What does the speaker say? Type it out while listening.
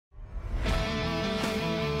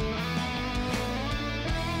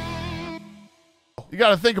You got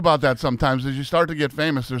to think about that sometimes. As you start to get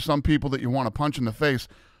famous, there's some people that you want to punch in the face.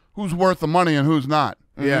 Who's worth the money and who's not?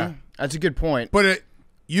 Yeah, that's a good point. But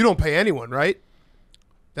you don't pay anyone, right?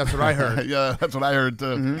 That's what I heard. Yeah, that's what I heard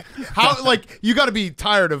too. How, like, you got to be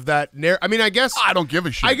tired of that. I mean, I guess I don't give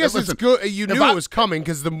a shit. I guess Listen, it's good. You knew it was coming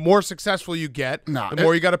because the more successful you get, the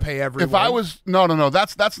more you got to pay everyone. If I was no,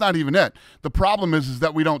 that's not even it. The problem is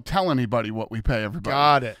that we don't tell anybody what we pay everybody.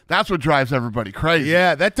 Got it. That's what drives everybody crazy.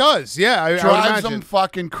 Yeah, that does. Yeah, I drives them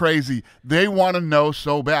fucking crazy. They want to know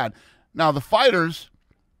so bad. Now the fighters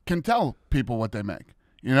can tell people what they make.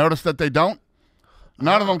 You notice that they don't?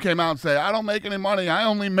 None of them came out and say, I don't make any money. I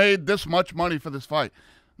only made this much money for this fight.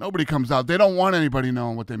 Nobody comes out. They don't want anybody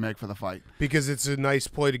knowing what they make for the fight. Because it's a nice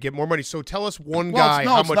ploy to get more money. So tell us one guy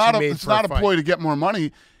how much he made for a fight. It's not a ploy to get more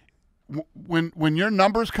money. When your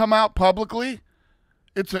numbers come out publicly,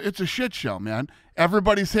 it's a shit show, man.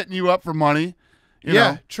 Everybody's hitting you up for money. You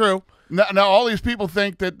know? True. Now all these people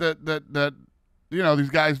think that you know, these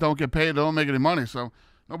guys don't get paid, they don't make any money, so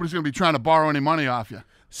nobody's going to be trying to borrow any money off you.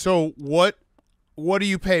 So what do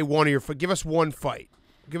you pay one of your fight? Give us one fight.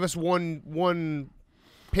 Give us one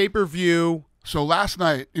pay-per-view. So last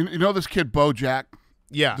night, you know this kid Bojack?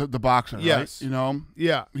 Yeah. The boxer, yes. Right? You know him?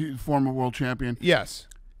 Yeah. He's a former world champion. Yes.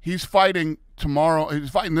 He's fighting tomorrow.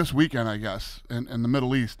 He's fighting this weekend, I guess, in the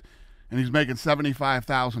Middle East, and he's making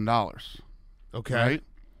 $75,000. Okay. Right?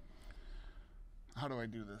 How do I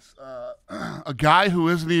do this? A guy who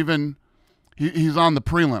isn't even he's on the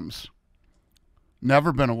prelims.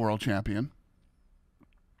 Never been a world champion.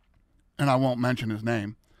 And I won't mention his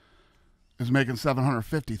name, is making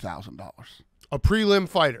 $750,000. A prelim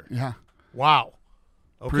fighter. Yeah. Wow.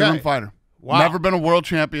 Okay. Prelim fighter. Wow. Never been a world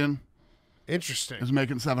champion. Interesting. Is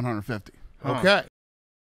making $750,000. Okay.